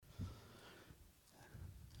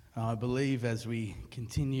I believe as we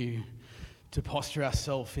continue to posture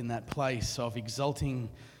ourselves in that place of exalting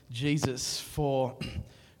Jesus for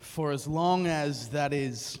as long as that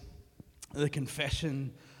is the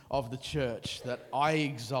confession of the church, that I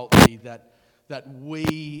exalt thee, that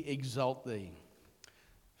we exalt thee.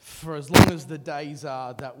 For as long as the days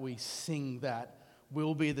are that we sing that,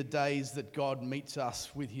 will be the days that God meets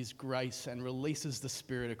us with his grace and releases the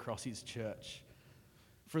Spirit across his church.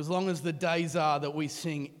 For as long as the days are that we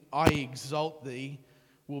sing, I exalt thee,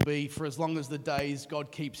 will be for as long as the days God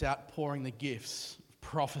keeps outpouring the gifts of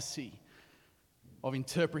prophecy, of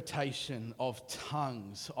interpretation, of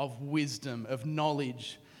tongues, of wisdom, of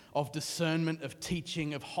knowledge, of discernment, of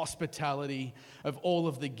teaching, of hospitality, of all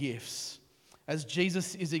of the gifts. As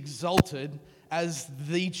Jesus is exalted as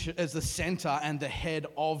the center and the head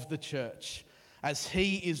of the church, as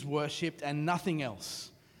he is worshipped and nothing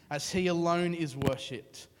else, as he alone is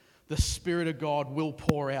worshipped, the Spirit of God will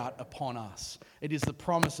pour out upon us. It is the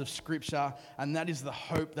promise of Scripture, and that is the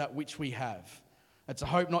hope that which we have. It's a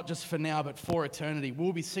hope not just for now, but for eternity.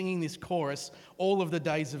 We'll be singing this chorus all of the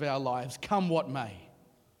days of our lives, come what may.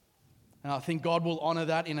 And I think God will honor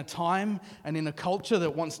that in a time and in a culture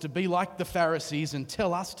that wants to be like the Pharisees and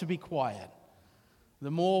tell us to be quiet.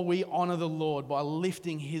 The more we honor the Lord by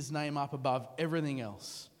lifting his name up above everything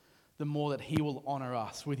else, the more that he will honor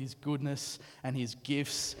us with his goodness and his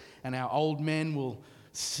gifts. And our old men will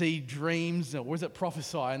see dreams, or is it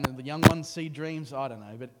prophesy? And the young ones see dreams? I don't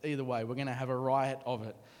know. But either way, we're going to have a riot of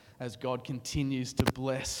it as God continues to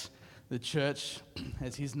bless the church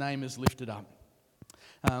as his name is lifted up.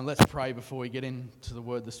 Let's pray before we get into the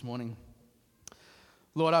word this morning.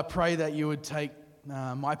 Lord, I pray that you would take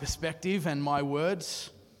my perspective and my words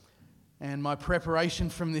and my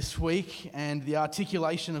preparation from this week and the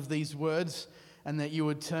articulation of these words, and that you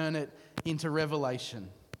would turn it into revelation.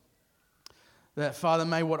 That, Father,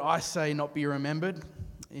 may what I say not be remembered.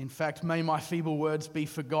 In fact, may my feeble words be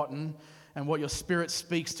forgotten, and what your Spirit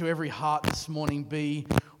speaks to every heart this morning be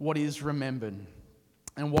what is remembered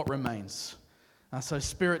and what remains. So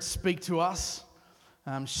Spirit, speak to us,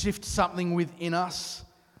 shift something within us.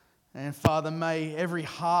 And Father, may every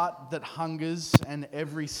heart that hungers and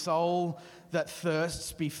every soul that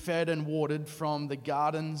thirsts be fed and watered from the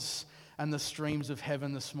gardens and the streams of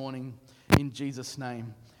heaven this morning. In Jesus'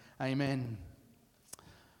 name, amen.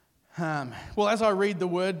 Well, as I read the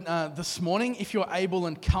word this morning, if you're able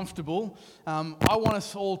and comfortable, I want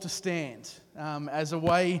us all to stand as a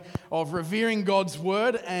way of revering God's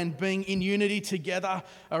word and being in unity together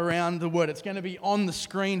around the word. It's going to be on the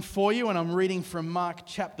screen for you, and I'm reading from Mark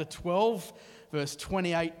chapter 12, verse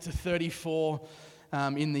 28 to 34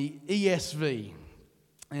 in the ESV.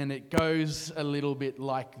 And it goes a little bit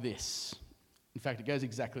like this. In fact, it goes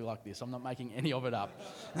exactly like this. I'm not making any of it up.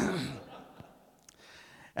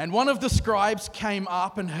 And one of the scribes came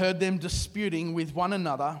up and heard them disputing with one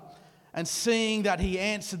another, and seeing that he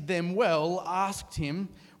answered them well, asked him,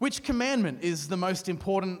 which commandment is the most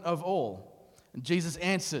important of all? And Jesus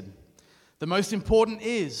answered, the most important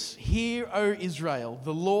is, hear, O Israel,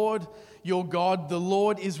 the Lord your God, the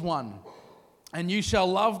Lord is one. And you shall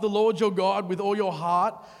love the Lord your God with all your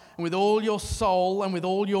heart, and with all your soul, and with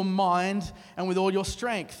all your mind, and with all your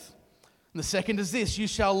strength. And the second is this, you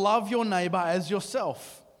shall love your neighbor as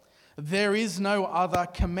yourself. There is no other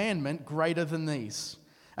commandment greater than these.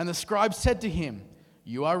 And the scribe said to him,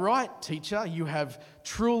 you are right, teacher. You have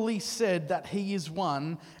truly said that he is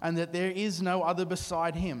one, and that there is no other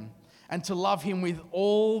beside him. And to love him with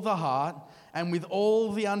all the heart, and with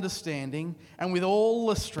all the understanding, and with all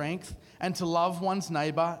the strength, and to love one's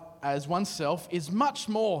neighbor as oneself is much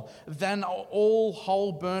more than all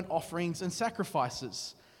whole burnt offerings and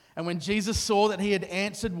sacrifices. And when Jesus saw that he had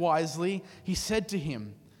answered wisely, he said to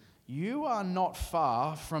him, you are not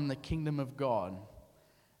far from the kingdom of God.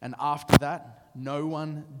 And after that, no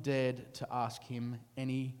one dared to ask him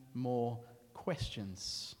any more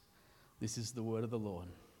questions. This is the word of the Lord.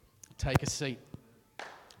 Take a seat.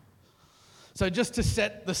 So just to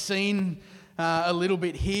set the scene a little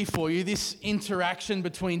bit here for you, this interaction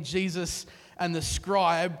between Jesus and the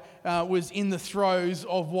scribe was in the throes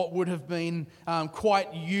of what would have been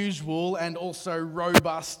quite usual and also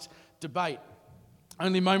robust debate.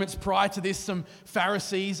 Only moments prior to this, some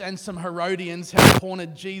Pharisees and some Herodians had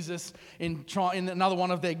cornered Jesus in another one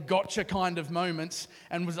of their gotcha kind of moments,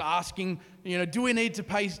 and was asking, do we need to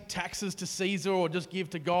pay taxes to Caesar or just give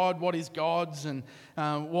to God what is God's and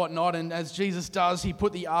whatnot? And as Jesus does, he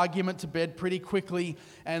put the argument to bed pretty quickly,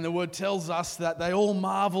 and the word tells us that they all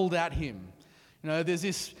marveled at him. There's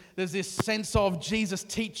this sense of Jesus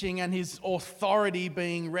teaching and his authority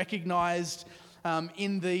being recognized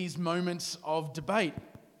in these moments of debate.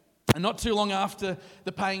 And not too long after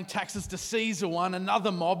the paying taxes to Caesar one, another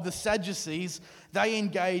mob, the Sadducees, they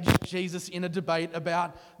engaged Jesus in a debate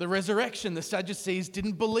about the resurrection. The Sadducees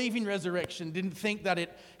didn't believe in resurrection, didn't think that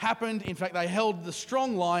it happened. In fact, they held the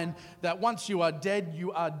strong line that once you are dead,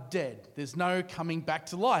 you are dead. There's no coming back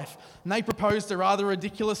to life. And they proposed a rather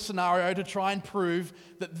ridiculous scenario to try and prove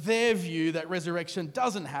that their view that resurrection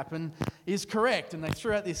doesn't happen is correct. And they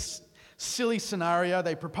threw out this silly scenario.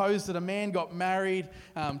 They proposed that a man got married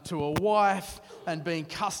to a wife, and being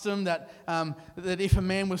custom that if a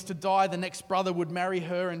man was to die, the next brother would marry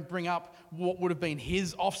her and bring up what would have been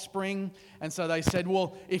his offspring. And so they said,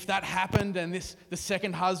 well, if that happened and the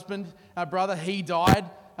second husband, brother, he died,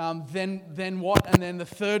 then what? And then the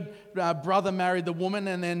third brother married the woman,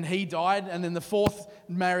 and then he died. And then the fourth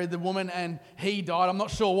married the woman, and he died. I'm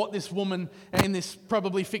not sure what this woman in this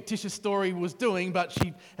probably fictitious story was doing, but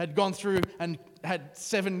she had gone through and had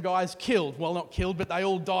 7 guys killed. Well, not killed, but they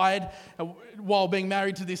all died while being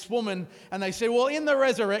married to this woman. And they said, well, in the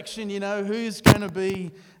resurrection, who's going to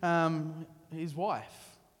be his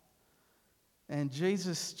wife? And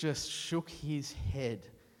Jesus just shook his head.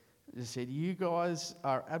 He said, you guys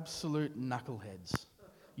are absolute knuckleheads.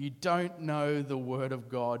 You don't know the word of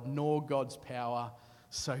God nor God's power,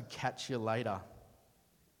 so catch you later.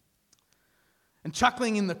 And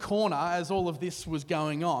chuckling in the corner as all of this was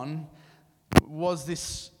going on was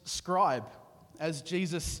this scribe. As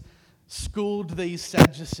Jesus schooled these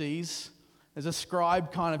Sadducees, there's a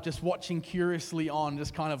scribe kind of just watching curiously on,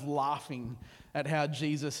 just kind of laughing at how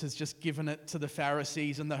Jesus has just given it to the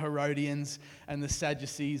Pharisees and the Herodians and the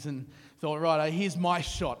Sadducees, and thought, right, here's my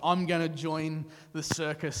shot. I'm going to join the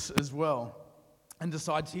circus as well. And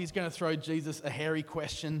decides he's going to throw Jesus a hairy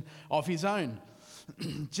question of his own.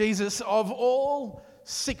 Jesus, of all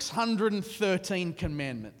 613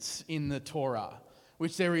 commandments in the Torah,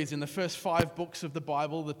 which there is in the first 5 books of the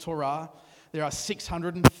Bible, the Torah, there are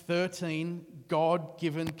 613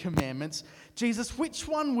 God-given commandments. Jesus, which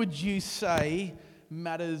one would you say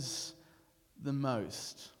matters the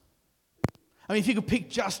most? I mean, if you could pick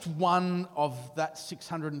just one of that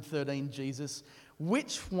 613, Jesus,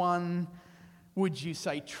 which one would you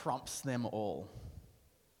say trumps them all?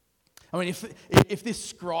 I mean, if this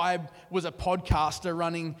scribe was a podcaster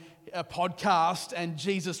running a podcast and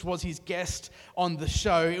Jesus was his guest on the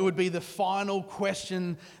show, it would be the final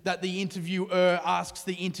question that the interviewer asks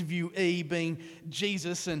the interviewee, being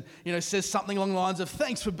Jesus, and says something along the lines of,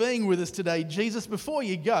 thanks for being with us today, Jesus. Before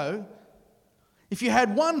you go, if you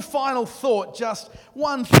had one final thought, just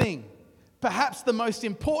one thing, perhaps the most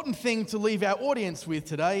important thing to leave our audience with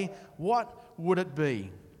today, what would it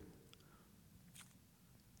be?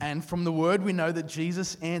 And from the word, we know that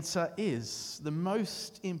Jesus' answer is, the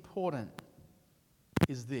most important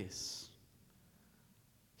is this.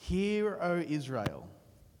 Hear, O Israel,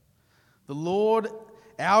 the Lord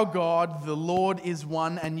our God, the Lord is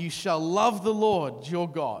one, and you shall love the Lord your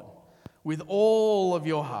God with all of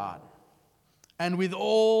your heart, and with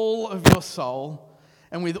all of your soul,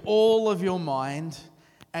 and with all of your mind,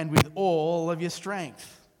 and with all of your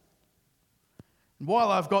strength. And while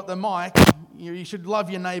I've got the mic, you should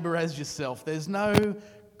love your neighbour as yourself. There's no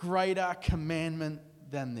greater commandment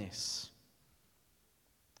than this.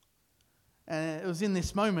 And it was in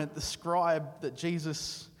this moment the scribe that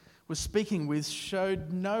Jesus was speaking with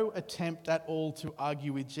showed no attempt at all to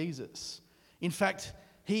argue with Jesus. In fact,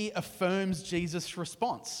 he affirms Jesus'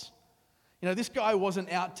 response. This guy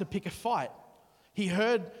wasn't out to pick a fight. He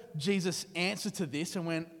heard Jesus' answer to this and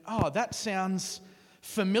went, oh, that sounds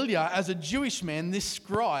familiar. As a Jewish man, this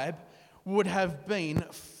scribe would have been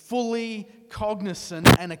fully cognizant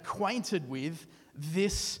and acquainted with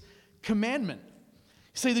this commandment.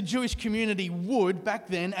 See, the Jewish community would, back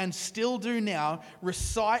then and still do now,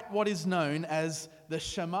 recite what is known as the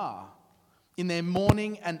Shema in their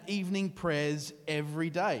morning and evening prayers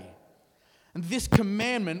every day. And this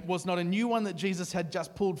commandment was not a new one that Jesus had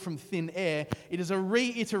just pulled from thin air. It is a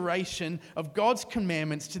reiteration of God's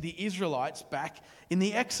commandments to the Israelites back in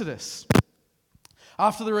the Exodus.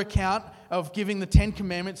 After the recount of giving the 10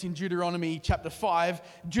 Commandments in Deuteronomy chapter 5,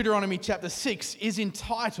 Deuteronomy chapter 6 is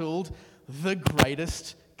entitled The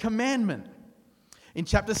Greatest Commandment. In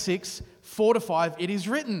chapter 6, 4-5, it is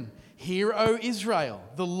written, Hear, O Israel,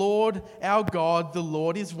 the Lord our God, the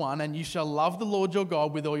Lord is one, and you shall love the Lord your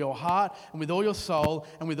God with all your heart, and with all your soul,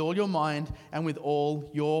 and with all your mind, and with all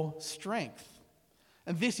your strength.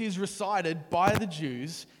 And this is recited by the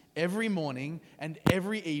Jews every morning and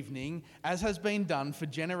every evening, as has been done for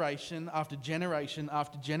generation after generation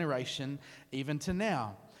after generation, even to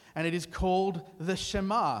now. and it is called the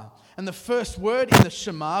Shema. And the first word in the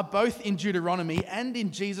Shema, both in Deuteronomy and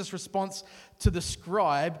in Jesus' response to the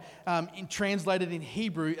scribe, translated in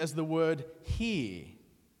Hebrew as the word hear.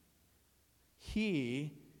 Hear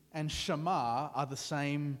and Shema are the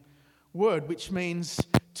same word, which means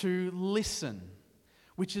to listen,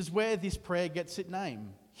 which is where this prayer gets its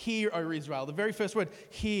name. Hear, O Israel. The very first word,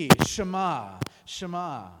 hear, Shema,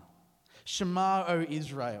 Shema. Shema, O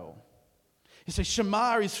Israel. You see,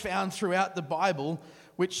 Shema is found throughout the Bible,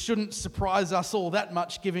 which shouldn't surprise us all that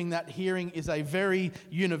much, given that hearing is a very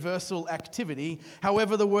universal activity.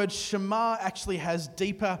 However, the word Shema actually has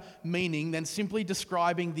deeper meaning than simply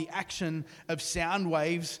describing the action of sound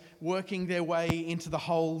waves working their way into the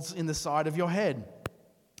holes in the side of your head.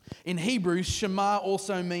 In Hebrew, Shema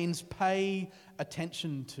also means pay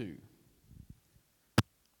attention to.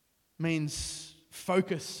 Means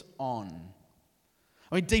focus on.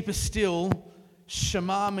 I mean, deeper still,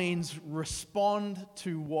 Shema means respond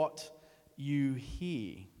to what you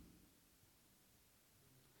hear.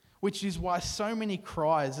 Which is why so many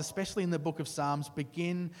cries, especially in the book of Psalms,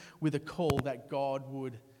 begin with a call that God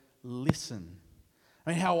would listen. I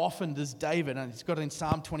mean, how often does David, and he's got it in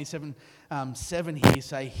Psalm 27:7 here,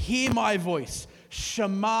 say, hear my voice,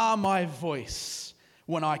 Shema my voice,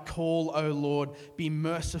 when I call, O Lord, be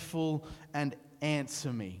merciful and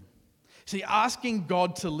answer me. See, asking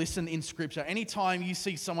God to listen in Scripture, anytime you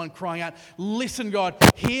see someone crying out, listen, God,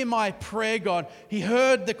 hear my prayer, God. He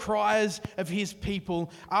heard the cries of his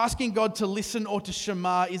people. Asking God to listen or to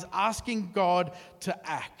Shema is asking God to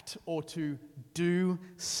act or to do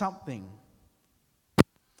something.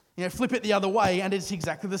 You know, flip it the other way, and it's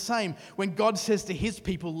exactly the same. When God says to his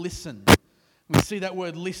people, listen, we see that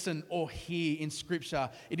word listen or hear in Scripture.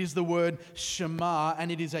 It is the word Shema,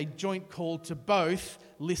 and it is a joint call to both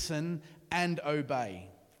listen and obey.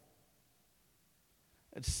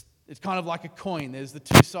 It's kind of like a coin. There's the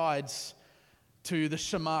two sides to the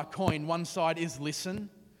Shema coin. One side is listen,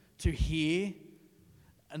 to hear,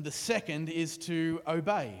 and the second is to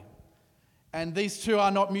obey. And these two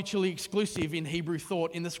are not mutually exclusive in Hebrew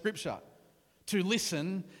thought in the Scripture. To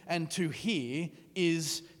listen and to hear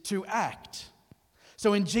is to act.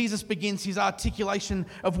 So when Jesus begins his articulation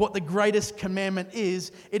of what the greatest commandment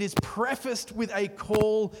is, it is prefaced with a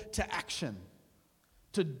call to action,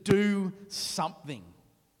 to do something.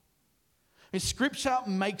 And Scripture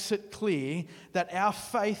makes it clear that our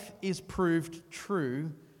faith is proved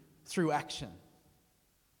true through action.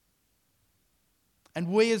 And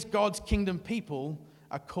we as God's kingdom people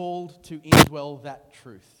are called to indwell that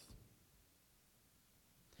truth.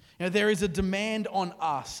 You know, there is a demand on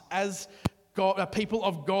us as people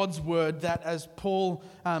of God's word that, as Paul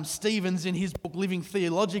Stevens in his book Living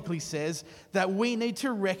Theologically says, that we need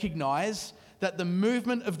to recognize that the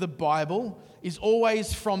movement of the Bible is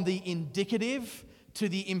always from the indicative to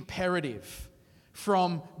the imperative,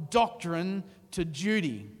 from doctrine to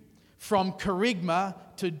duty, from kerygma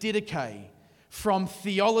to didache, from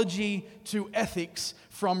theology to ethics,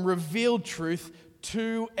 from revealed truth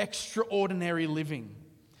to extraordinary living.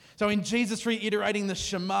 So in Jesus reiterating the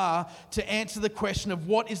Shema to answer the question of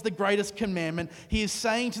what is the greatest commandment, he is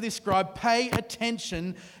saying to this scribe, pay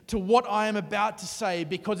attention to what I am about to say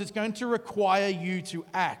because it's going to require you to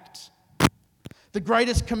act. The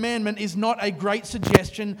greatest commandment is not a great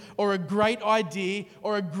suggestion or a great idea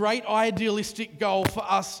or a great idealistic goal for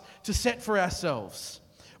us to set for ourselves.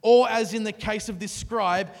 Or as in the case of this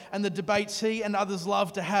scribe and the debates he and others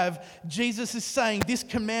love to have, Jesus is saying this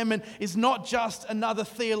commandment is not just another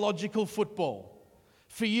theological football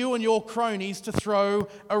for you and your cronies to throw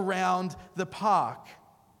around the park.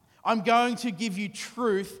 I'm going to give you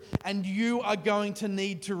truth, and you are going to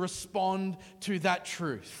need to respond to that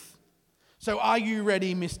truth. So are you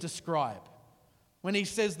ready, Mr. Scribe? When he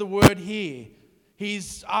says the word here,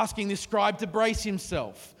 he's asking this scribe to brace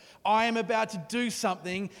himself. I am about to do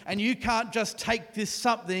something, and you can't just take this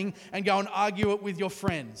something and go and argue it with your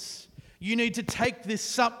friends. You need to take this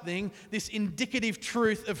something, this indicative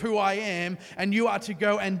truth of who I am, and you are to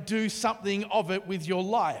go and do something of it with your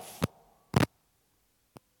life.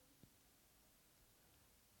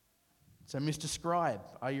 So, Mr. Scribe,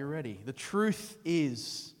 are you ready? The truth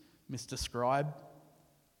is, Mr. Scribe,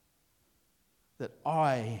 that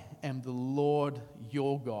I am the Lord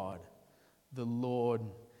your God, the Lord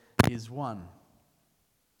is one.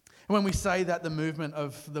 And when we say that the movement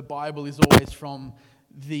of the Bible is always from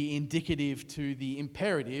the indicative to the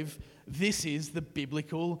imperative, this is the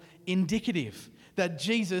biblical indicative. That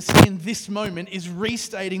Jesus in this moment is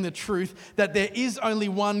restating the truth that there is only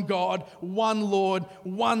one God, one Lord,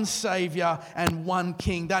 one Savior, and one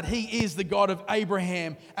King. That He is the God of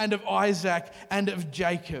Abraham and of Isaac and of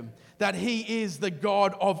Jacob. That He is the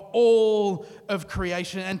God of all of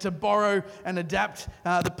creation. And to borrow and adapt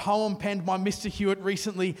the poem penned by Mr. Hewitt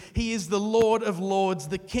recently, He is the Lord of lords,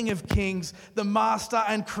 the King of kings, the master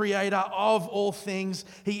and creator of all things.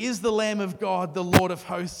 He is the Lamb of God, the Lord of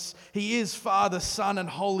hosts. He is Father, Son, and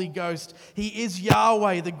Holy Ghost. He is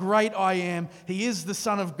Yahweh, the great I am. He is the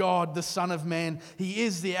Son of God, the Son of Man. He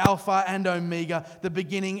is the Alpha and Omega, the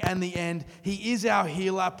beginning and the end. He is our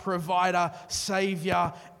healer, provider,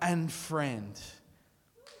 Savior, and friend.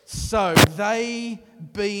 So they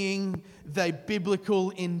being the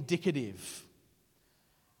biblical indicative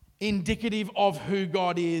of who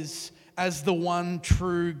God is as the one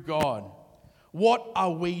true God. What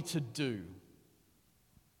are we to do?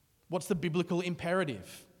 What's the biblical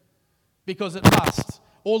imperative? Because it must.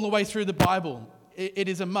 All the way through the Bible, it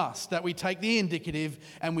is a must that we take the indicative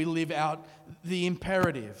and we live out the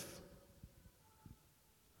imperative.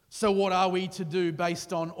 So what are we to do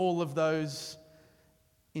based on all of those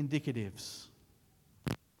indicatives?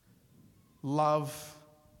 Love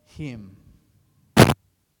Him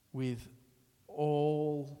with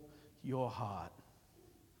all your heart,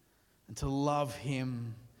 and to love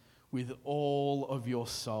Him with all of your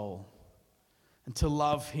soul, and to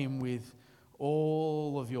love Him with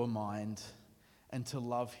all of your mind, and to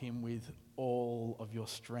love Him with all of your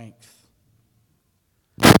strength.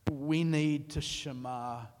 We need to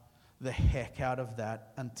Shema the heck out of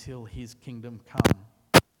that until His kingdom come.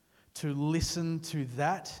 To listen to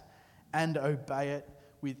that and obey it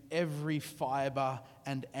with every fibre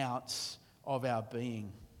and ounce of our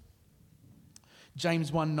being.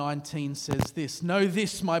 James 1:19 says this, "Know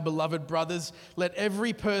this, my beloved brothers, let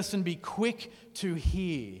every person be quick to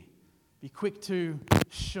hear." Be quick to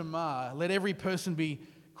Shema. Let every person be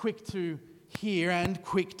quick to hear and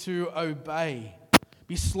quick to obey.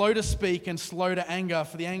 Be slow to speak and slow to anger,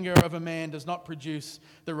 for the anger of a man does not produce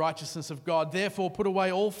the righteousness of God. Therefore, put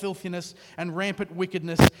away all filthiness and rampant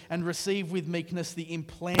wickedness, and receive with meekness the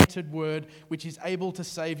implanted word, which is able to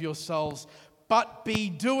save your souls. But be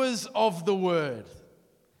doers of the word,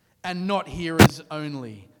 and not hearers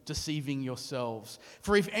only, deceiving yourselves.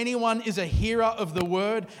 For if anyone is a hearer of the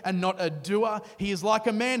word and not a doer, he is like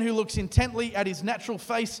a man who looks intently at his natural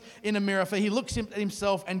face in a mirror. For he looks at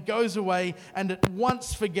himself and goes away and at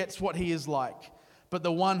once forgets what he is like. But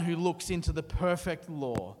the one who looks into the perfect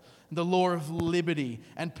law, the law of liberty,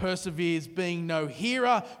 and perseveres, being no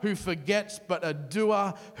hearer who forgets, but a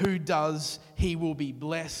doer who does, he will be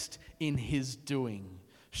blessed in his doing.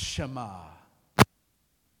 Shema.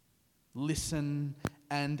 Listen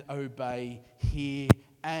and obey, hear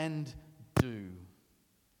and do.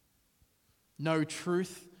 Know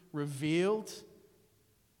truth revealed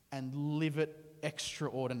and live it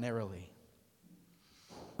extraordinarily.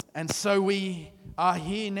 And so we are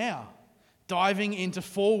here now, diving into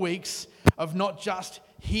 4 weeks of not just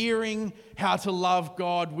hearing how to love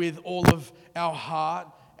God with all of our heart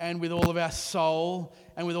and with all of our soul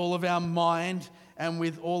and with all of our mind and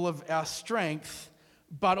with all of our strength,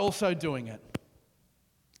 but also doing it.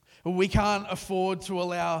 We can't afford to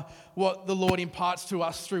allow what the Lord imparts to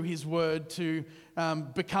us through His word to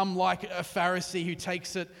become like a Pharisee who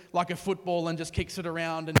takes it like a football and just kicks it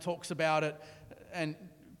around and talks about it and,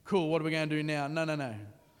 cool, what are we going to do now? No.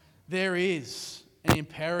 There is an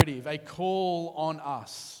imperative, a call on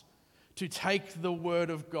us to take the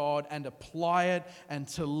word of God and apply it and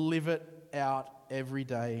to live it out every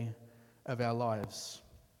day of our lives.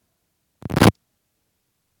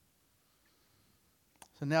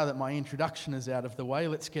 So now that my introduction is out of the way,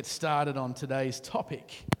 let's get started on today's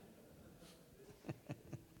topic.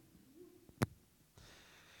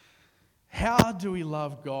 How do we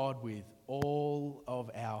love God with all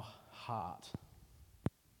of our heart?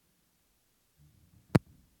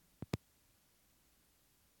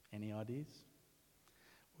 Any ideas?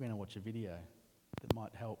 We're going to watch a video that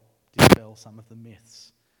might help dispel some of the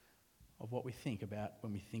myths of what we think about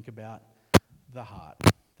when we think about the heart.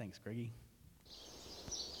 Thanks, Greggy.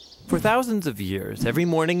 For thousands of years, every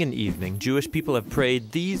morning and evening, Jewish people have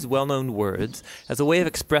prayed these well-known words as a way of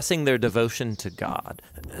expressing their devotion to God.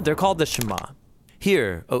 They're called the Shema.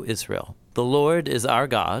 Hear, O Israel, the Lord is our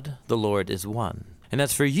God, the Lord is one. And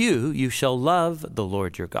as for you, you shall love the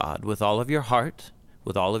Lord your God with all of your heart,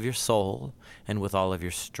 with all of your soul, and with all of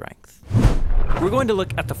your strength. We're going to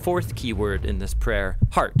look at the fourth key word in this prayer,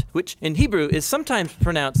 heart, which in Hebrew is sometimes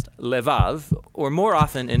pronounced levav, or more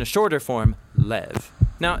often in a shorter form, lev.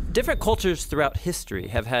 Now, different cultures throughout history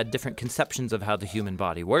have had different conceptions of how the human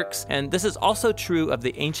body works, and this is also true of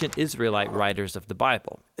the ancient Israelite writers of the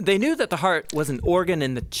Bible. They knew that the heart was an organ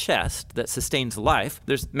in the chest that sustains life.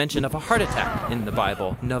 There's mention of a heart attack in the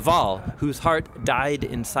Bible, Naval, whose heart died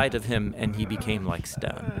inside of him and he became like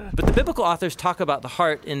stone. But the biblical authors talk about the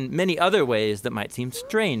heart in many other ways that might seem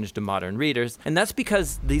strange to modern readers, and that's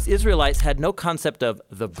because these Israelites had no concept of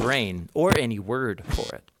the brain or any word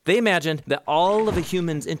for it. They imagined that all of a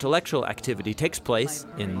human's intellectual activity takes place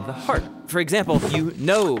in the heart. For example, you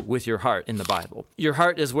know with your heart in the Bible. Your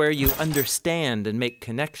heart is where you understand and make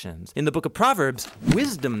connections. In the book of Proverbs,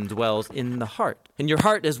 wisdom dwells in the heart. And your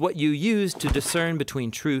heart is what you use to discern between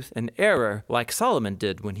truth and error, like Solomon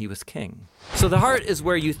did when he was king. So the heart is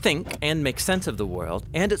where you think and make sense of the world,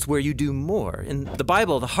 and it's where you do more. In the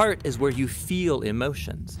Bible, the heart is where you feel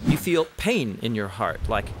emotions. You feel pain in your heart,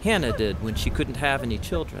 like Hannah did when she couldn't have any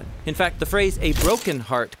children. In fact, the phrase "a broken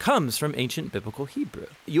heart" comes from ancient biblical Hebrew.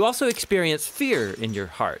 You also experience fear in your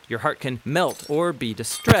heart. Your heart can melt or be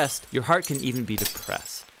distressed. Your heart can even be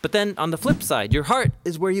depressed. But then on the flip side, your heart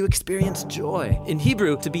is where you experience joy. In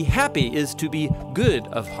Hebrew, to be happy is to be good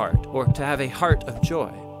of heart, or to have a heart of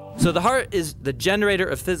joy. So the heart is the generator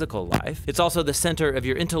of physical life. It's also the center of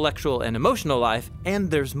your intellectual and emotional life,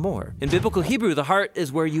 and there's more. In biblical Hebrew, the heart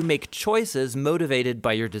is where you make choices motivated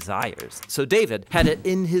by your desires. So David had it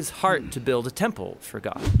in his heart to build a temple for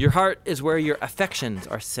God. Your heart is where your affections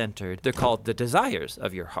are centered. They're called the desires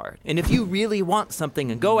of your heart. And if you really want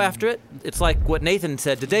something and go after it, it's like what Nathan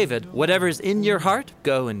said to David, whatever's in your heart,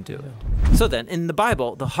 go and do it. So then, in the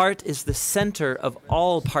Bible, the heart is the center of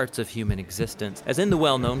all parts of human existence, as in the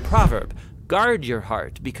well-known proverb, guard your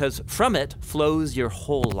heart, because from it flows your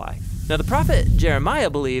whole life. Now, the prophet Jeremiah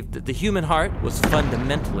believed that the human heart was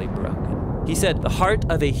fundamentally broken. He said, the heart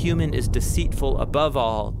of a human is deceitful above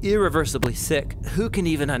all, irreversibly sick. Who can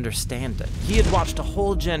even understand it? He had watched a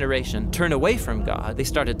whole generation turn away from God. They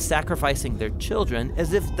started sacrificing their children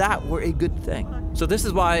as if that were a good thing. So this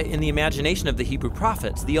is why, in the imagination of the Hebrew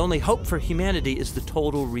prophets, the only hope for humanity is the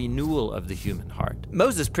total renewal of the human heart.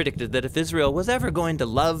 Moses predicted that if Israel was ever going to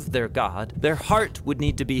love their God, their heart would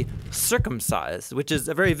need to be circumcised, which is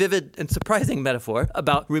a very vivid and surprising metaphor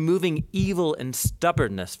about removing evil and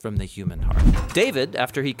stubbornness from the human heart. David,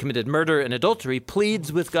 after he committed murder and adultery,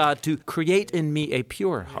 pleads with God to create in me a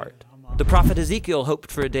pure heart. The prophet Ezekiel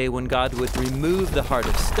hoped for a day when God would remove the heart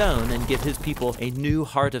of stone and give his people a new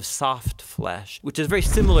heart of soft flesh, which is very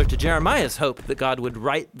similar to Jeremiah's hope that God would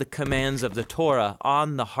write the commands of the Torah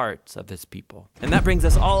on the hearts of his people. And that brings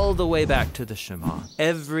us all the way back to the Shema.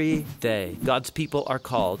 Every day, God's people are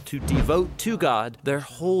called to devote to God their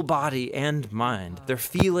whole body and mind, their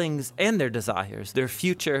feelings and their desires, their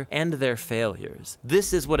future and their failures.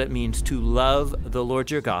 This is what it means to love the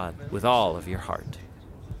Lord your God with all of your heart.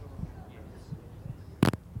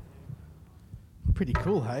 Pretty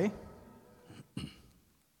cool, hey?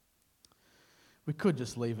 We could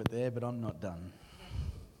just leave it there, but I'm not done.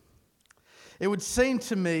 It would seem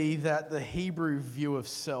to me that the Hebrew view of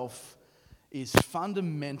self is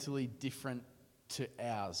fundamentally different to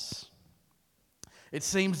ours. It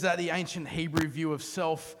seems that the ancient Hebrew view of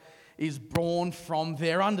self is born from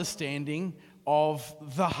their understanding of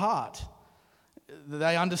the heart.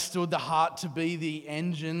 They understood the heart to be the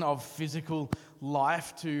engine of physical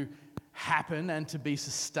life, to happen and to be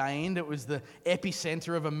sustained. It was the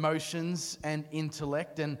epicenter of emotions and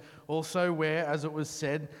intellect, and also where, as it was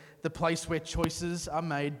said, the place where choices are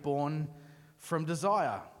made born from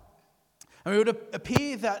desire. And it would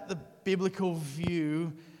appear that the biblical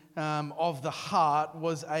view of the heart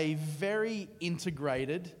was a very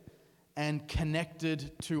integrated and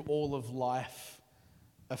connected to all of life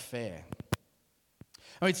affair.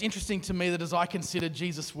 It's interesting to me that as I consider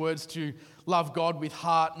Jesus' words to love God with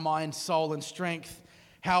heart, mind, soul, and strength,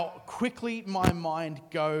 how quickly my mind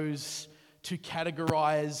goes to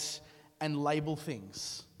categorize and label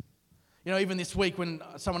things. You know, even this week when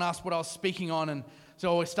someone asked what I was speaking on, and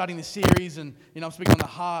so we're studying this series, and I'm speaking on the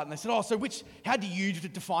heart, and they said, how do you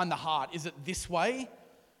define the heart? Is it this way?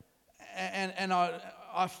 And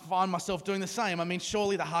I find myself doing the same. I mean,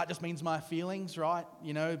 surely the heart just means my feelings, right?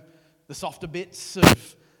 The softer bits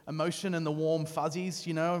of emotion and the warm fuzzies,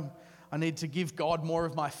 I need to give God more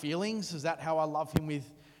of my feelings. Is that how I love him, with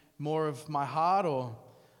more of my heart? Or,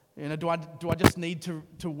 do I just need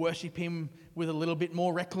to worship him with a little bit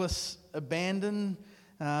more reckless abandon?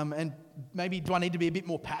 And maybe do I need to be a bit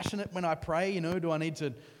more passionate when I pray? Do I need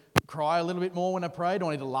to cry a little bit more when I pray? Do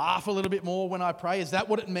I need to laugh a little bit more when I pray? Is that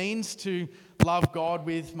what it means to love God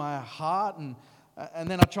with my heart? And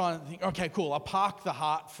then I try and think, okay, cool, I'll park the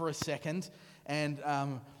heart for a second and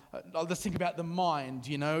I'll just think about the mind,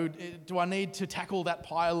 Do I need to tackle that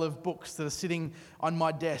pile of books that are sitting on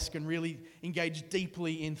my desk and really engage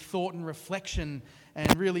deeply in thought and reflection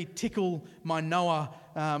and really tickle my Noah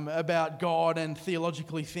about God and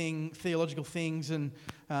theological things and,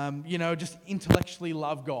 just intellectually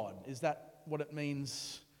love God? Is that what it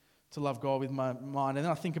means to love God with my mind? And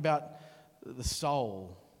then I think about the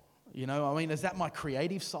soul, is that my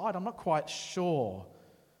creative side? I'm not quite sure.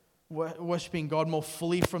 Worshipping God more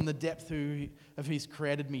fully from the depth of who He's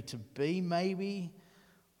created me to be, maybe.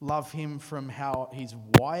 Love Him from how He's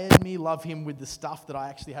wired me. Love Him with the stuff that I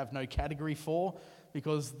actually have no category for,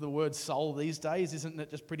 because the word soul these days, isn't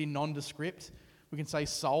it just pretty nondescript? We can say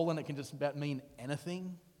soul and it can just about mean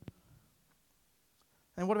anything.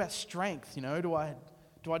 And what about strength? Do I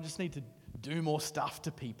just need to do more stuff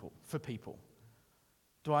for people?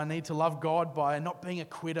 Do I need to love God by not being a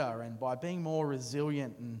quitter and by being more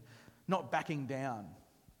resilient and not backing down?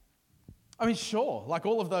 Sure,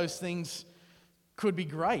 all of those things could be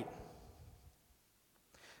great.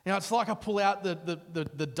 It's like I pull out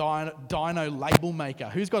the Dino label maker.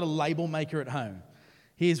 Who's got a label maker at home?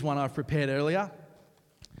 Here's one I've prepared earlier.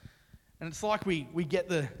 And it's like we get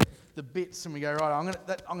the bits and we go, right, I'm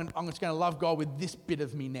just going to love God with this bit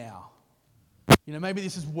of me now. Maybe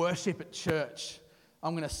this is worship at church.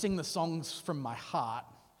 I'm going to sing the songs from my heart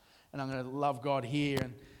and I'm going to love God here.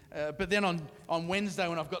 But then on Wednesday,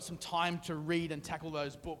 when I've got some time to read and tackle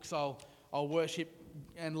those books, I'll worship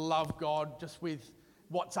and love God just with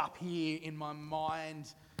what's up here in my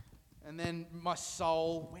mind. And then my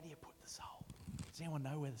soul, where do you put the soul? Does anyone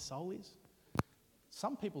know where the soul is?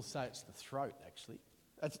 Some people say it's the throat, actually.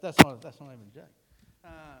 That's not even a joke.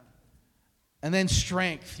 And then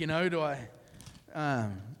strength,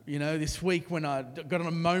 this week when I got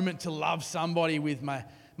a moment to love somebody with my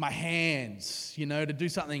hands, to do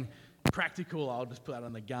something practical, I'll just put that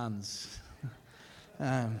on the guns.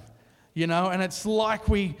 And it's like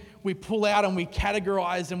we pull out and we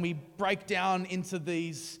categorize and we break down into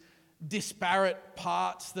these disparate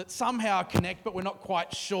parts that somehow connect, but we're not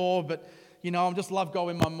quite sure. But, I'm just love God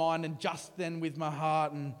in my mind and just then with my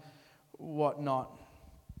heart and whatnot.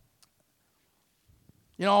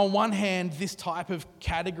 On one hand, this type of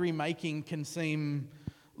category making can seem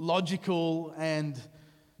logical and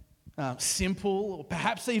simple, or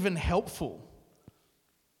perhaps even helpful,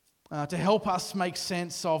 to help us make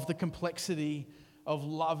sense of the complexity of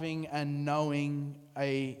loving and knowing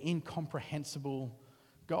an incomprehensible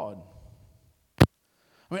God.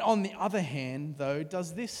 On the other hand, though,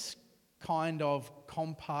 does this kind of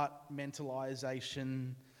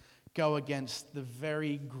compartmentalization go against the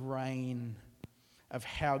very grain of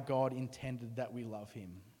how God intended that we love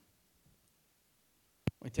Him?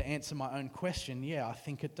 To answer my own question, yeah, I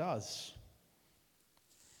think it does.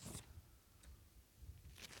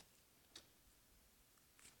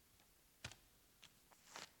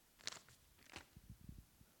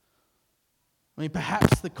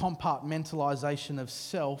 Perhaps the compartmentalization of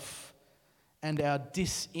self and our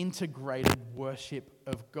disintegrated worship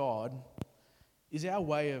of God is our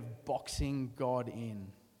way of boxing God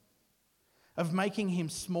in, of making Him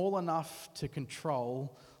small enough to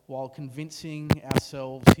control while convincing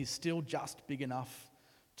ourselves He's still just big enough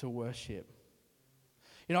to worship.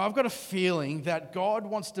 I've got a feeling that God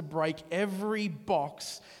wants to break every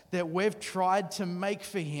box that we've tried to make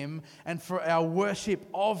for Him and for our worship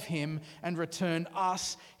of Him and return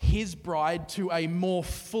us, His bride, to a more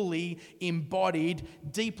fully embodied,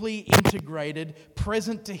 deeply integrated,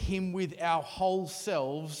 present to Him with our whole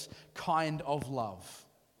selves kind of love.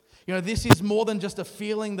 This is more than just a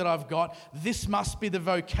feeling that I've got. This must be the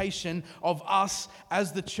vocation of us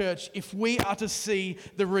as the church if we are to see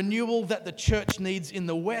the renewal that the church needs in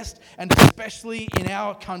the West and especially in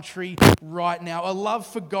our country right now. A love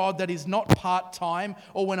for God that is not part-time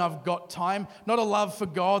or when I've got time. Not a love for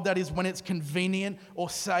God that is when it's convenient or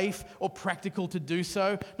safe or practical to do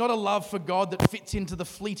so. Not a love for God that fits into the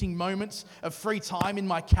fleeting moments of free time in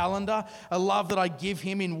my calendar. A love that I give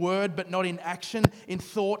Him in word but not in action, in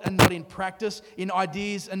thought and not in practice, in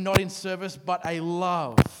ideas and not in service, but a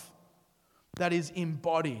love that is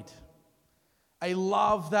embodied. A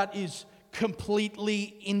love that is completely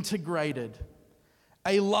integrated.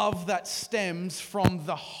 A love that stems from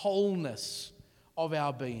the wholeness of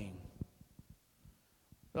our being.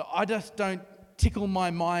 I just don't tickle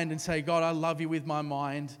my mind and say, God, I love you with my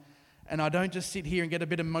mind, And I don't just sit here and get a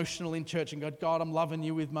bit emotional in church and go, God, I'm loving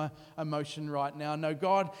you with my emotion right now. No,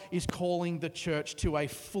 God is calling the church to a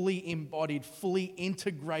fully embodied, fully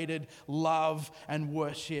integrated love and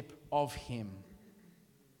worship of Him.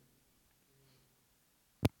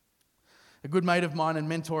 A good mate of mine and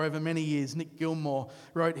mentor over many years, Nick Gilmore,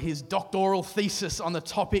 wrote his doctoral thesis on the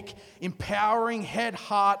topic, Empowering Head,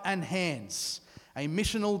 Heart and Hands, a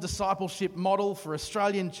missional discipleship model for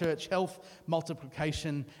Australian church health,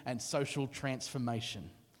 multiplication and social transformation.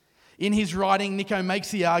 In his writing, Nico makes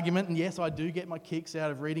the argument, and yes, I do get my kicks out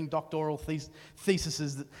of reading doctoral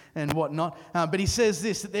theses and whatnot, but he says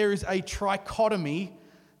this, that there is a trichotomy,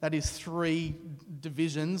 that is 3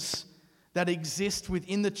 divisions, that exist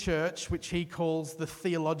within the church, which he calls the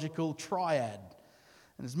theological triad.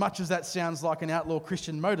 And as much as that sounds like an outlaw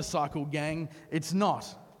Christian motorcycle gang, it's not.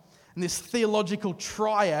 And this theological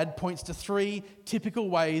triad points to 3 typical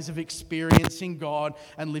ways of experiencing God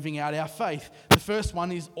and living out our faith. The first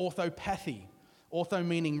one is orthopathy. Ortho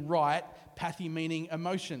meaning right, pathy meaning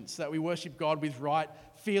emotions, that we worship God with right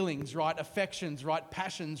feelings, right affections, right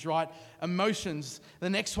passions, right emotions. The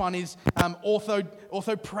next one is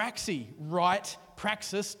orthopraxy, right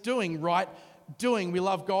praxis, doing, right doing. We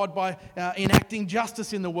love God by enacting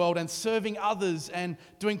justice in the world and serving others and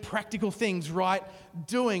doing practical things, right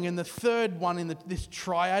doing. And the third one in this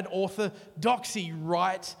triad, orthodoxy,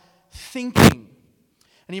 right thinking.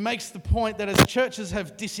 And he makes the point that as churches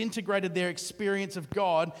have disintegrated their experience of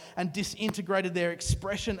God and disintegrated their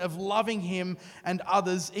expression of loving Him and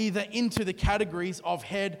others either into the categories of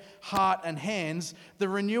head, heart, and hands, the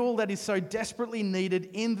renewal that is so desperately needed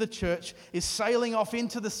in the church is sailing off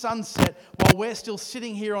into the sunset while we're still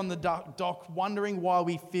sitting here on the dock wondering why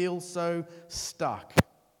we feel so stuck.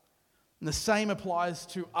 And the same applies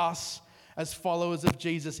to us as followers of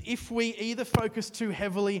Jesus. If we either focus too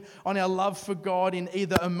heavily on our love for God in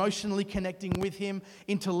either emotionally connecting with Him,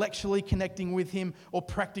 intellectually connecting with Him, or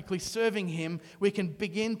practically serving Him, we can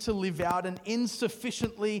begin to live out an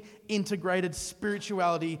insufficiently integrated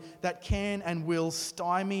spirituality that can and will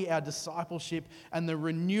stymie our discipleship and the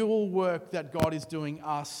renewal work that God is doing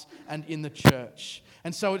us and in the church.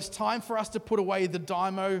 And so it's time for us to put away the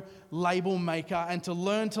Dymo label maker and to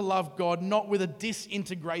learn to love God, not with a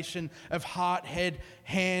disintegration of heart, head,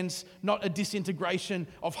 hands, not a disintegration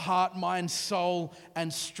of heart, mind, soul,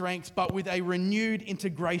 and strength, but with a renewed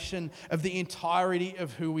integration of the entirety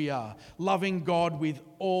of who we are. Loving God with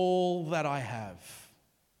all that I have.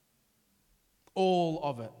 All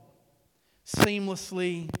of it.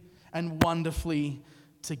 Seamlessly and wonderfully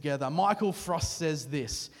together. Michael Frost says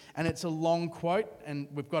this, and it's a long quote, and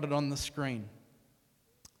we've got it on the screen.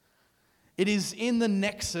 It is in the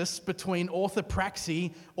nexus between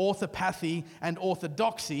orthopraxy, orthopathy, and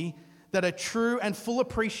orthodoxy that a true and full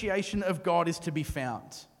appreciation of God is to be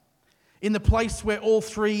found. In the place where all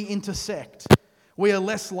 3 intersect, we are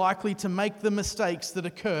less likely to make the mistakes that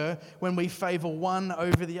occur when we favor one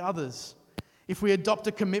over the others. If we adopt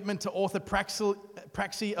a commitment to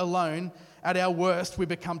orthopraxy alone, at our worst, we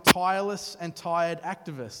become tireless and tired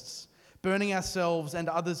activists, burning ourselves and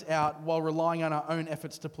others out while relying on our own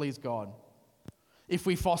efforts to please God. If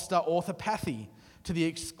we foster orthopathy to the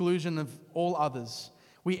exclusion of all others,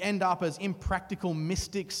 we end up as impractical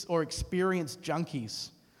mystics or experienced junkies,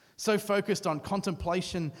 so focused on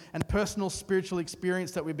contemplation and personal spiritual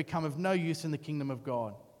experience that we become of no use in the kingdom of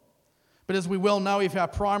God. But as we well know, if our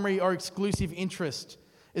primary or exclusive interest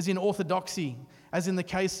is in orthodoxy, as in the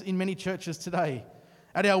case in many churches today,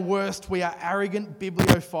 at our worst, we are arrogant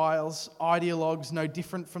bibliophiles, ideologues no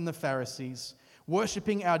different from the Pharisees,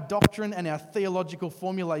 worshipping our doctrine and our theological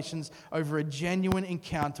formulations over a genuine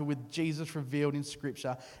encounter with Jesus revealed in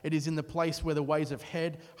Scripture. It is in the place where the ways of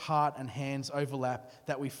head, heart, and hands overlap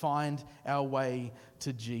that we find our way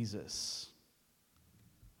to Jesus.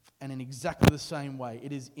 And in exactly the same way,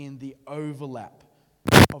 it is in the overlap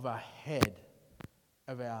of our head,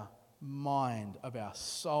 of our mind, of our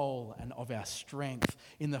soul, and of our strength,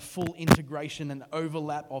 in the full integration and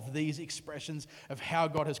overlap of these expressions of how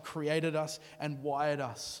God has created us and wired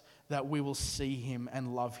us, that we will see Him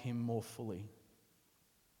and love Him more fully.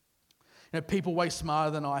 You know, people way smarter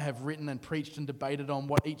than I have written and preached and debated on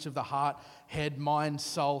what each of the heart, head, mind,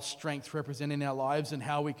 soul, strength represent in our lives and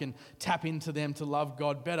how we can tap into them to love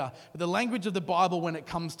God better. But the language of the Bible when it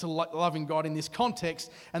comes to loving God in this context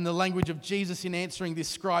and the language of Jesus in answering this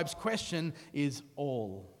scribe's question is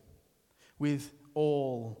all. With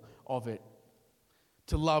all of it.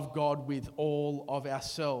 To love God with all of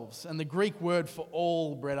ourselves. And the Greek word for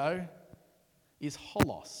all, Bretto, is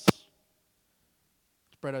holos.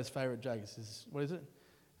 Bretto's favourite joke is, what is it?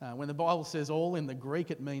 When the Bible says all in the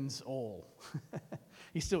Greek, it means all.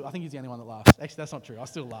 I think he's the only one that laughs. Actually, that's not true. I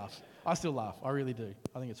still laugh. I really do.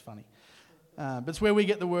 I think it's funny. But it's where we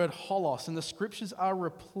get the word holos, and the scriptures are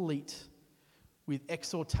replete with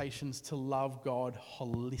exhortations to love God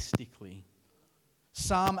holistically.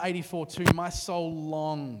 Psalm 84:2, my soul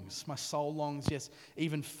longs, yes,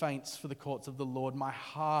 even faints for the courts of the Lord. My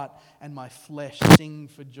heart and my flesh sing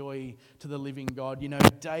for joy to the living God. You know,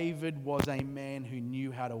 David was a man who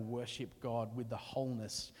knew how to worship God with the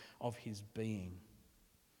wholeness of his being.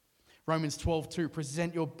 Romans 12:2,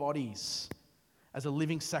 present your bodies as a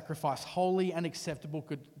living sacrifice, holy and acceptable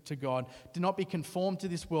to God. Do not be conformed to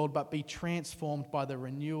this world, but be transformed by the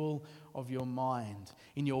renewal of your mind.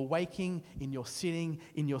 In your waking, in your sitting,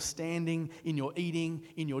 in your standing, in your eating,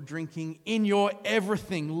 in your drinking, in your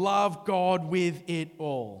everything, love God with it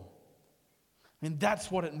all. And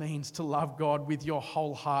that's what it means to love God with your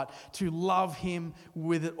whole heart, to love Him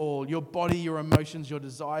with it all. Your body, your emotions, your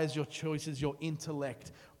desires, your choices, your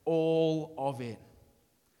intellect, all of it.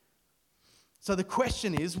 So the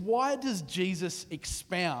question is, why does Jesus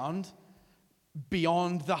expound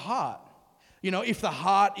beyond the heart? You know, if the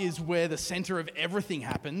heart is where the center of everything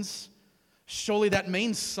happens, surely that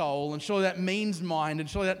means soul, and surely that means mind, and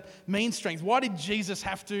surely that means strength. Why did Jesus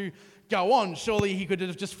have to go on? Surely He could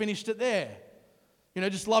have just finished it there. You know,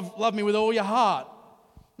 just love me with all your heart.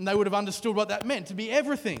 And they would have understood what that meant, to be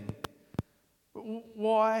everything. But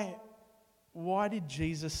why did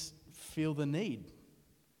Jesus feel the need?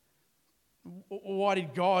 Why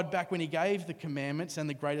did God, back when He gave the commandments and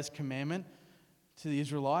the greatest commandment to the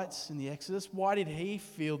Israelites in the Exodus, why did He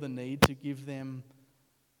feel the need to give them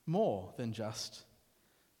more than just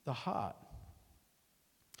the heart?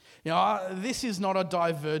 You know, this is not a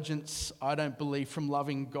divergence, I don't believe, from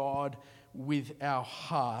loving God with our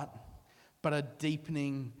heart, but a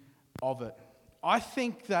deepening of it. I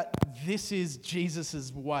think that this is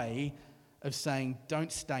Jesus' way of saying,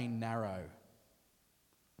 don't stay narrow.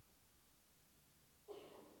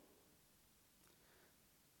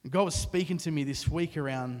 God was speaking to me this week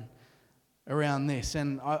around this,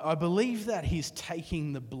 and I believe that He's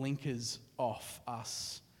taking the blinkers off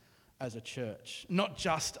us as a church, not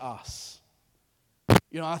just us.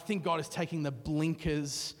 You know, I think God is taking the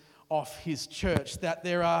blinkers off His church, that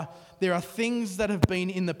there are things that have been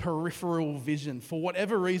in the peripheral vision for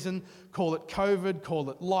whatever reason, call it COVID, call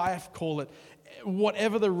it life, call it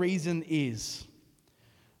whatever the reason is,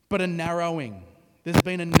 but a narrowing. There's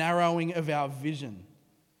been a narrowing of our vision.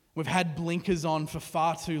 We've had blinkers on for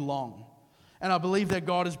far too long. And I believe that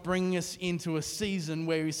God is bringing us into a season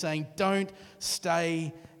where He's saying, don't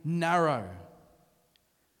stay narrow.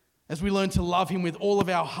 As we learn to love Him with all of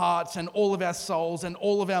our hearts and all of our souls and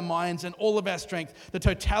all of our minds and all of our strength, the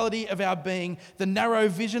totality of our being, the narrow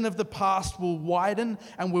vision of the past will widen,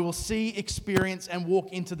 and we will see, experience, and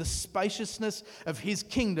walk into the spaciousness of His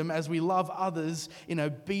kingdom as we love others in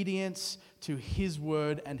obedience to His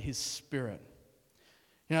word and His Spirit.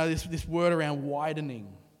 You know, this word around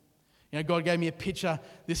widening. You know, God gave me a picture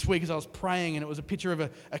this week as I was praying, and it was a picture of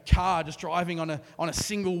a car just driving on a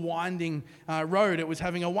single winding road. It was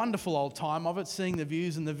having a wonderful old time of it, seeing the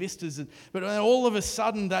views and the vistas. But all of a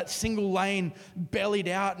sudden, that single lane bellied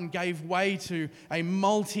out and gave way to a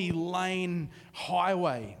multi-lane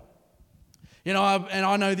highway. You know, and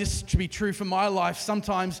I know this to be true for my life.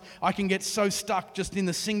 Sometimes I can get so stuck just in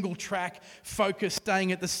the single track focus,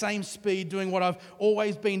 staying at the same speed, doing what I've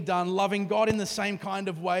always been done, loving God in the same kind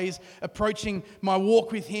of ways, approaching my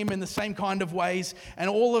walk with Him in the same kind of ways.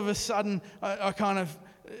 And all of a sudden, I kind of,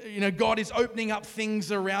 you know, God is opening up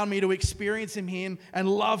things around me to experience Him and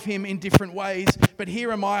love Him in different ways. But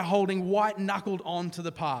here am I holding white-knuckled on to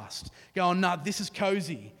the past, going, no, this is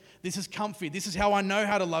cozy. This is comfy. This is how I know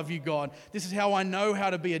how to love you, God. This is how I know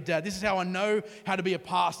how to be a dad. This is how I know how to be a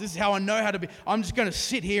pastor. This is how I know how to be. I'm just going to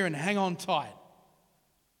sit here and hang on tight.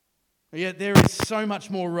 But yet there is so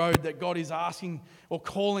much more road that God is asking or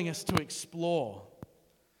calling us to explore.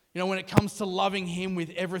 You know, when it comes to loving Him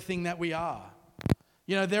with everything that we are.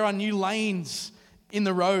 You know, there are new lanes in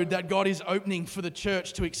the road that God is opening for the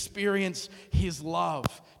church to experience His love,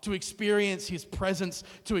 to experience His presence,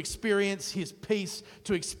 to experience His peace,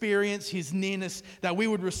 to experience His nearness, that we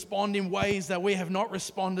would respond in ways that we have not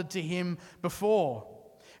responded to Him before.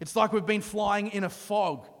 It's like we've been flying in a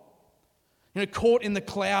fog, you know, caught in the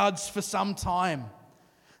clouds for some time.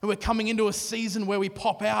 And we're coming into a season where we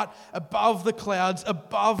pop out above the clouds,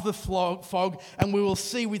 above the fog, and we will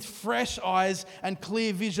see with fresh eyes and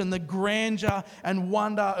clear vision the grandeur and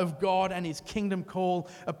wonder of God and His kingdom call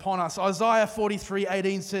upon us. Isaiah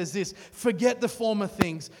 43:18 says this, forget the former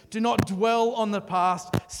things. Do not dwell on the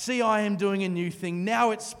past. See, I am doing a new thing. Now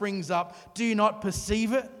it springs up. Do you not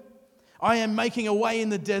perceive it? I am making a way in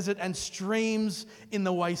the desert and streams in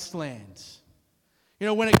the wasteland. You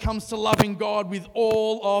know, when it comes to loving God with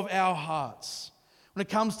all of our hearts, when it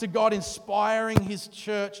comes to God inspiring His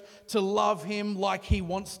church to love Him like He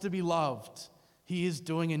wants to be loved, He is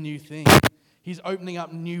doing a new thing. He's opening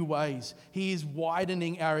up new ways. He is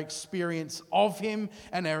widening our experience of Him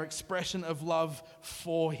and our expression of love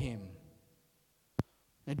for Him.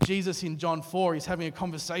 And Jesus in John 4 is having a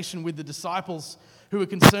conversation with the disciples who were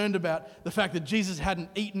concerned about the fact that Jesus hadn't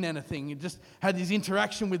eaten anything. He just had this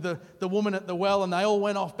interaction with the woman at the well, and they all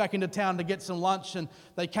went off back into town to get some lunch, and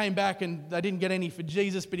they came back and they didn't get any for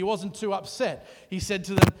Jesus, but He wasn't too upset. He said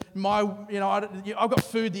to them, I've got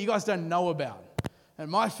food that you guys don't know about. And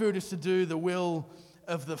my food is to do the will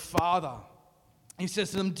of the Father. He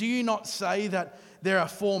says to them, do you not say that there are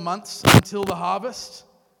 4 months until the harvest?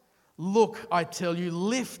 Look, I tell you,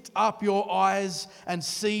 lift up your eyes and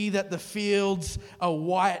see that the fields are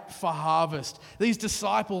white for harvest. These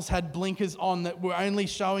disciples had blinkers on that were only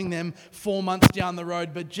showing them 4 months down the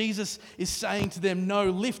road. But Jesus is saying to them, no,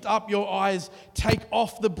 lift up your eyes, take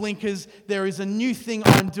off the blinkers. There is a new thing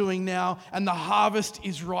I'm doing now, and the harvest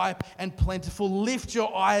is ripe and plentiful. Lift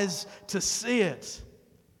your eyes to see it.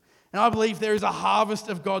 And I believe there is a harvest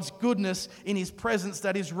of God's goodness in His presence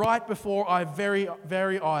that is right before our very,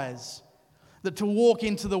 very eyes. That to walk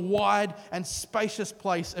into the wide and spacious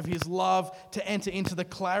place of His love, to enter into the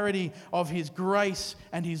clarity of His grace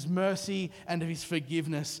and His mercy and of His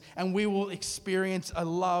forgiveness. And we will experience a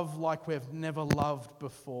love like we've never loved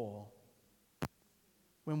before.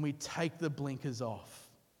 When we take the blinkers off.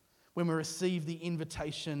 When we receive the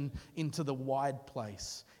invitation into the wide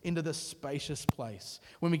place, into the spacious place.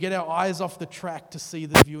 When we get our eyes off the track to see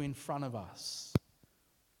the view in front of us.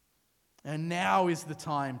 And now is the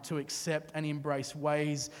time to accept and embrace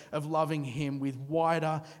ways of loving Him with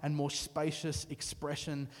wider and more spacious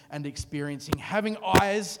expression and experiencing. Having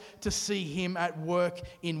eyes to see Him at work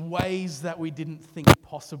in ways that we didn't think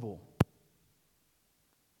possible.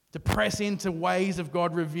 To press into ways of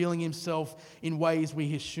God revealing Himself in ways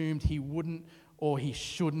we assumed He wouldn't, or He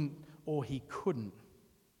shouldn't, or He couldn't.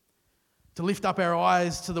 To lift up our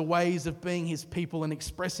eyes to the ways of being His people and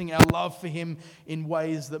expressing our love for Him in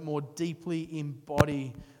ways that more deeply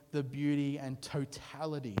embody the beauty and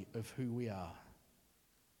totality of who we are.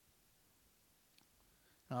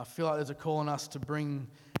 And I feel like there's a call on us to bring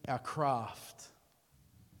our craft,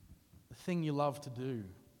 the thing you love to do,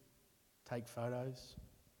 take photos,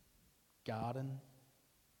 garden.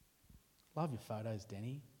 Love your photos,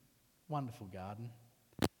 Denny. Wonderful garden.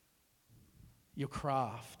 Your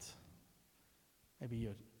craft. Maybe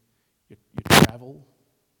your travel.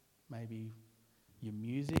 Maybe your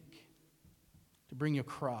music. To bring your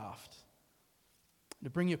craft. To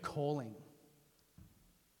bring your calling.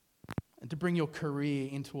 And to bring your career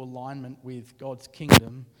into alignment with God's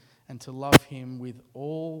kingdom. And to love Him with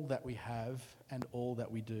all that we have and all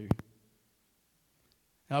that we do.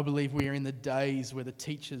 And I believe we are in the days where the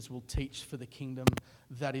teachers will teach for the kingdom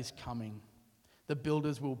that is coming. The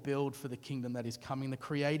builders will build for the kingdom that is coming. The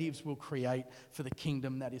creatives will create for the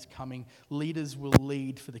kingdom that is coming. Leaders will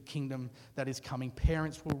lead for the kingdom that is coming.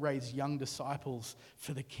 Parents will raise young disciples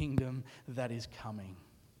for the kingdom that is coming.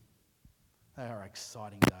 They are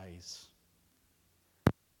exciting days.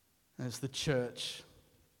 And as the church,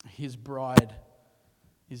 His bride,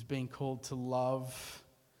 is being called to love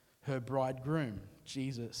her bridegroom,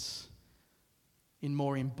 Jesus, in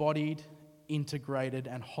more embodied, integrated,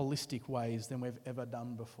 and holistic ways than we've ever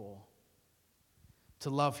done before.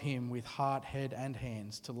 To love Him with heart, head, and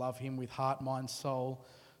hands. To love Him with heart, mind, soul,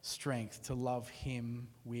 strength. To love Him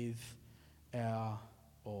with our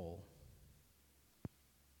all.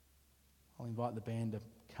 I'll invite the band to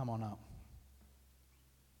come on up.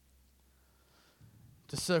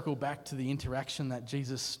 To circle back to the interaction that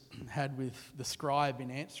Jesus had with the scribe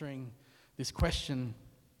in answering this question,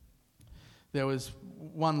 there was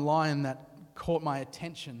one line that caught my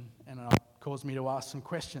attention and caused me to ask some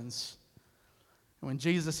questions. And when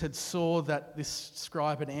Jesus had saw that this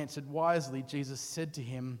scribe had answered wisely, Jesus said to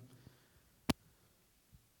him,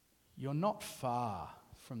 "You're not far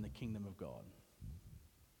from the kingdom of God."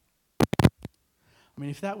 I mean,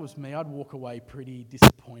 if that was me, I'd walk away pretty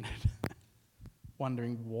disappointed,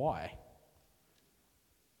 wondering why.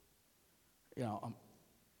 You know,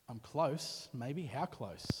 I'm close, maybe. How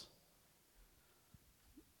close?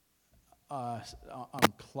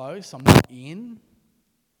 I'm close. I'm not in.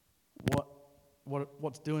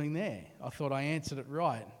 What's doing there? I thought I answered it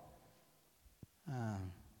right.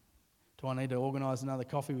 Do I need to organise another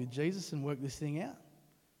coffee with Jesus and work this thing out?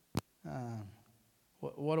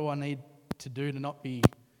 What do I need to do to not be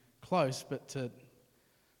close, but to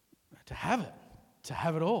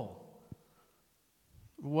have it all.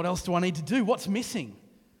 What else do I need to do? What's missing?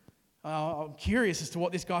 I'm curious as to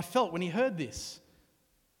what this guy felt when he heard this.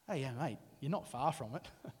 Hey, yeah, mate, you're not far from it.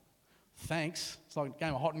 Thanks. It's like a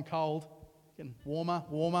game of hot and cold, getting warmer.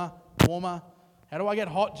 How do I get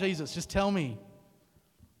hot, Jesus? Just tell me.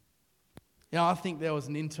 I think there was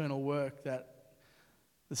an internal work that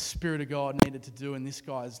the Spirit of God needed to do in this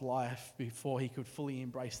guy's life before he could fully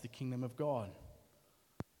embrace the kingdom of God.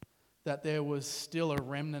 That there was still a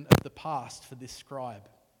remnant of the past for this scribe.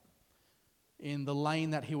 In the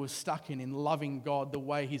lane that he was stuck in loving God the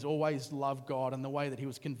way he's always loved God and the way that he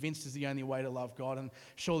was convinced is the only way to love God. And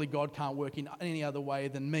surely God can't work in any other way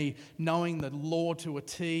than me, knowing the law to a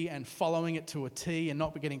T and following it to a T and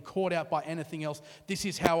not getting caught out by anything else. This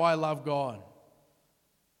is how I love God.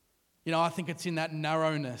 I think it's in that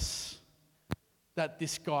narrowness that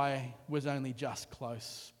this guy was only just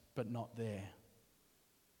close, but not there.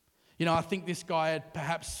 I think this guy had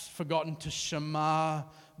perhaps forgotten to shema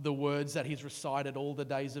the words that he's recited all the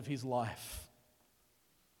days of his life.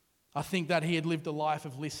 I think that he had lived a life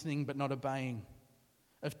of listening but not obeying,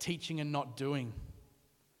 of teaching and not doing.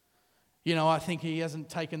 I think he hasn't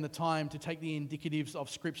taken the time to take the indicatives of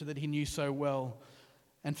Scripture that he knew so well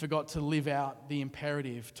and forgot to live out the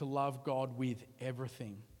imperative to love God with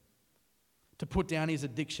everything, to put down his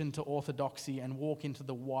addiction to orthodoxy and walk into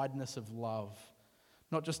the wideness of love.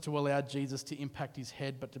 Not just to allow Jesus to impact his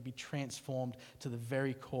head, but to be transformed to the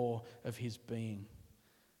very core of his being.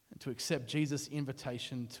 And to accept Jesus'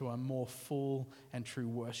 invitation to a more full and true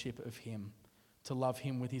worship of him. To love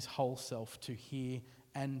him with his whole self, to hear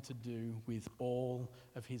and to do with all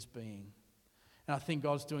of his being. And I think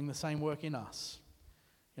God's doing the same work in us.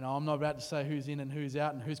 I'm not about to say who's in and who's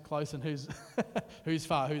out and who's close and who's who's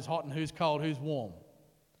far, who's hot and who's cold, who's warm.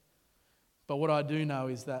 But what I do know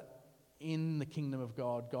is that in the kingdom of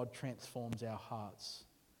God, God transforms our hearts.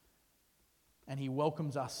 And he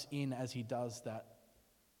welcomes us in as he does that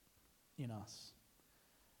in us.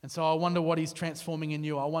 And so I wonder what he's transforming in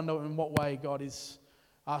you. I wonder in what way God is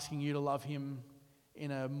asking you to love him in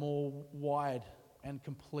a more wide and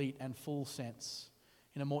complete and full sense,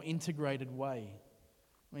 in a more integrated way.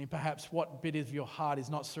 Perhaps what bit of your heart is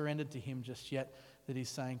not surrendered to him just yet that he's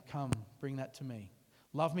saying, come, bring that to me.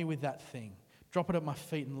 Love me with that thing. Drop it at my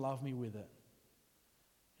feet and love me with it.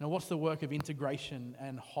 What's the work of integration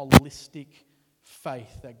and holistic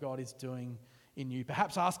faith that God is doing in you?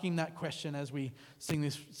 Perhaps asking that question as we sing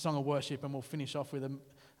this song of worship, and we'll finish off with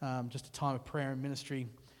just a time of prayer and ministry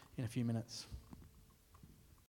in a few minutes.